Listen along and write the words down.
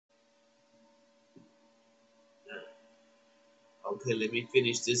Okay, let me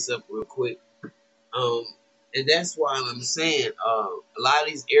finish this up real quick. Um, and that's why I'm saying a lot of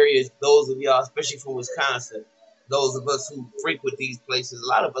these areas, those of y'all, especially from Wisconsin, those of us who frequent these places, a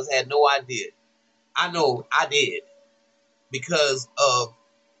lot of us had no idea. I know I did because of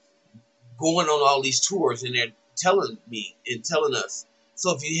going on all these tours and they're telling me and telling us.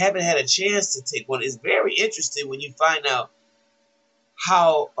 So if you haven't had a chance to take one, it's very interesting when you find out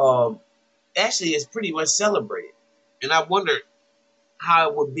how actually it's pretty much celebrated. And I wonder how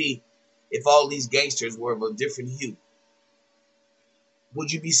it would be if all these gangsters were of a different hue.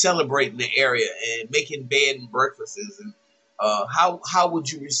 Would you be celebrating the area and making bed and breakfasts? And how would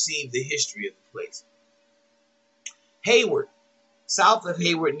you receive the history of the place? Hayward, south of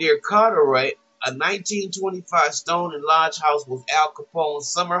Hayward near Carteret, a 1925 stone and lodge house was Al Capone's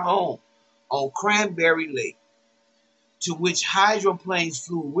summer home on Cranberry Lake, to which hydroplanes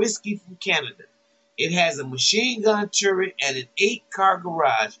flew whiskey from Canada. It has a machine gun turret and an 8-car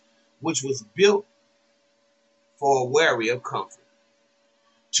garage, which was built for a weary of comfort.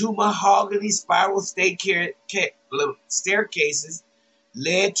 Two mahogany spiral staircases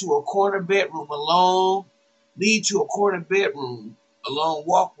lead to a corner bedroom along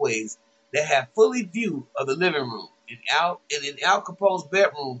walkways that have fully view of the living room. In Al Capone's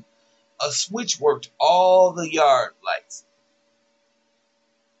bedroom, a switch worked all the yard lights.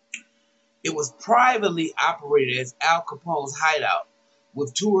 It was privately operated as Al Capone's hideout,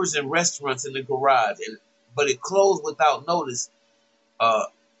 with tours and restaurants in the garage, but it closed without notice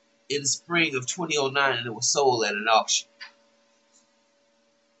in the spring of 2009, and it was sold at an auction.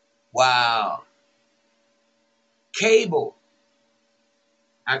 Wow. Cable.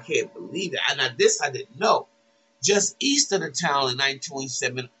 I can't believe it. Now this I didn't know. Just east of the town in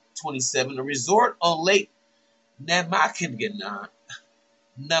 1927, a resort on Lake Namikagon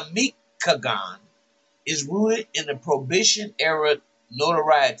is rooted in the Prohibition era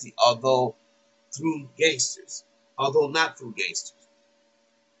notoriety, although not through gangsters.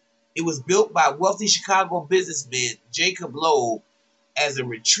 It was built by wealthy Chicago businessman Jacob Loeb as a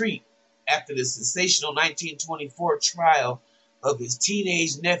retreat after the sensational 1924 trial of his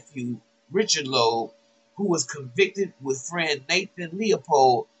teenage nephew, Richard Loeb, who was convicted with friend Nathan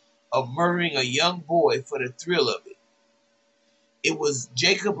Leopold of murdering a young boy for the thrill of it. It was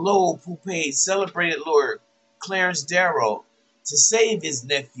Jacob Loeb who paid celebrated lawyer Clarence Darrow to save his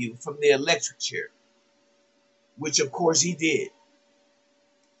nephew from the electric chair, which of course he did.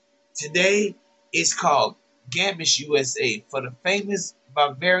 Today, it's called Gamish, USA, for the famous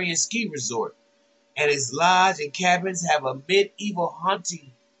Bavarian ski resort, and its lodge and cabins have a medieval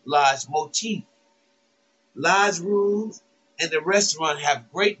hunting lodge motif. Lodge rooms and the restaurant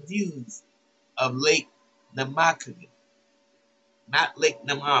have great views of Lake Namikagon, not Lake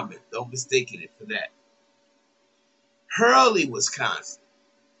Namamin. Don't mistake it for that. Hurley, Wisconsin.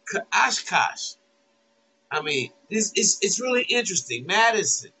 Oshkosh. I mean, it's really interesting.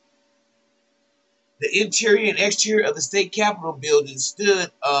 Madison. The interior and exterior of the state capitol building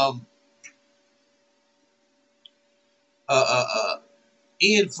stood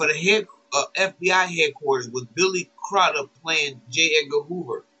in for the FBI headquarters, with Billy Crudup playing J. Edgar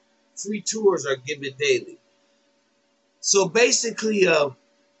Hoover. Free tours are given daily. So basically,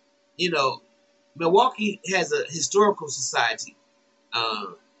 Milwaukee has a historical society,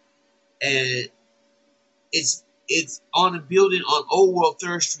 and it's on a building on Old World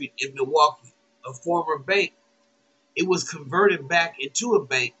 3rd Street in Milwaukee, a former bank. It was converted back into a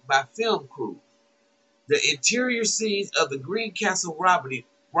bank by film crews. The interior scenes of the Greencastle robbery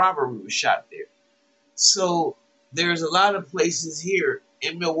were shot there. So there's a lot of places here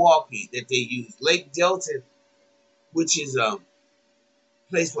in Milwaukee that they use. Lake Delton, which is a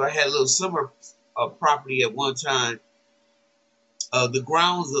place where I had a little summer property at one time. The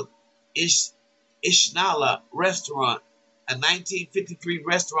grounds of Ishnala Restaurant, a 1953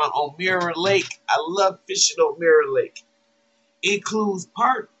 restaurant on Mirror Lake. I love fishing on Mirror Lake. Includes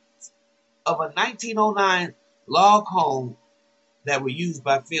parts of a 1909 log home that were used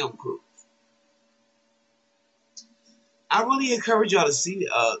by film crews. I really encourage y'all to see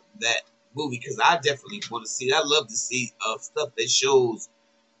that movie, because I definitely want to see it. I love to see stuff that shows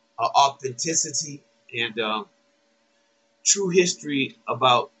authenticity and true history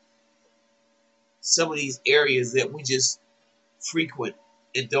about some of these areas that we just frequent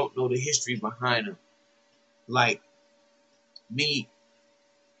and don't know the history behind them. Like me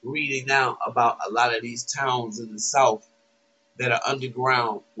reading now about a lot of these towns in the South that are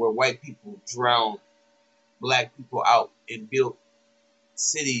underground, where white people drown black people out and built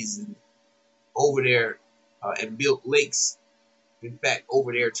cities and over there and built lakes, in fact,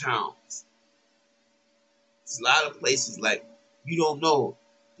 over their towns. There's a lot of places like You don't know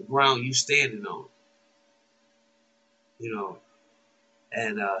the ground you standing on,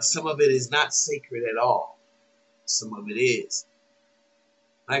 and some of it is not sacred at all. Some of it is,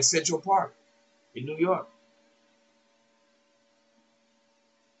 like Central Park in New York.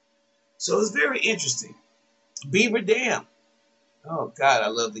 So it's very interesting. Beaver Dam. Oh God, I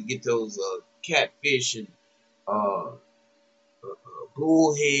love to get those catfish and uh,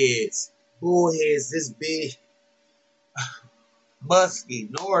 bullheads. Bullheads this big, musky,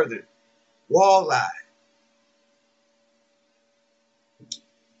 northern, walleye.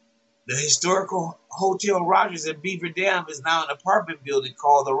 The historical Hotel Rogers in Beaver Dam is now an apartment building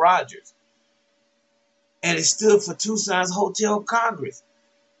called the Rogers, and it stood for Tucson's Hotel Congress,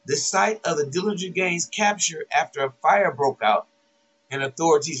 the site of the Dillinger Gang's capture after a fire broke out and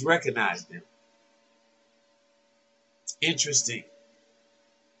authorities recognized them. Interesting.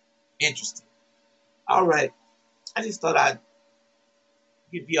 Interesting. All right. I just thought I'd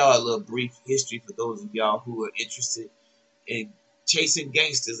give y'all a little brief history for those of y'all who are interested in chasing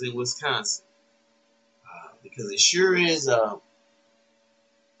gangsters in Wisconsin. Because it sure is a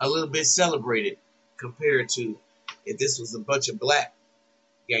little bit celebrated compared to if this was a bunch of black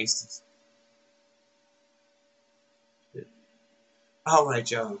gangsters. All right,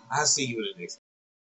 y'all. I'll see you in the next one.